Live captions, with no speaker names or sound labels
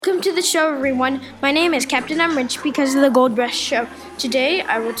Welcome to the show, everyone. My name is Captain I'm Rich because of the Gold Rush Show. Today,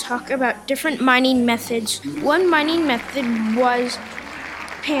 I will talk about different mining methods. One mining method was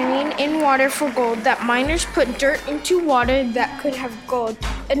panning in water for gold, that miners put dirt into water that could have gold.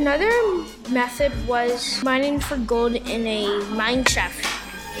 Another method was mining for gold in a mine shaft.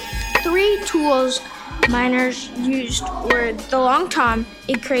 3 tools miners used were the long tom,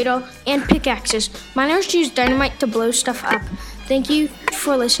 a cradle, and pickaxes. Miners used dynamite to blow stuff up. Thank you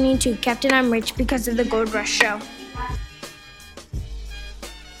for listening to Captain I'm Rich because of the Gold Rush Show.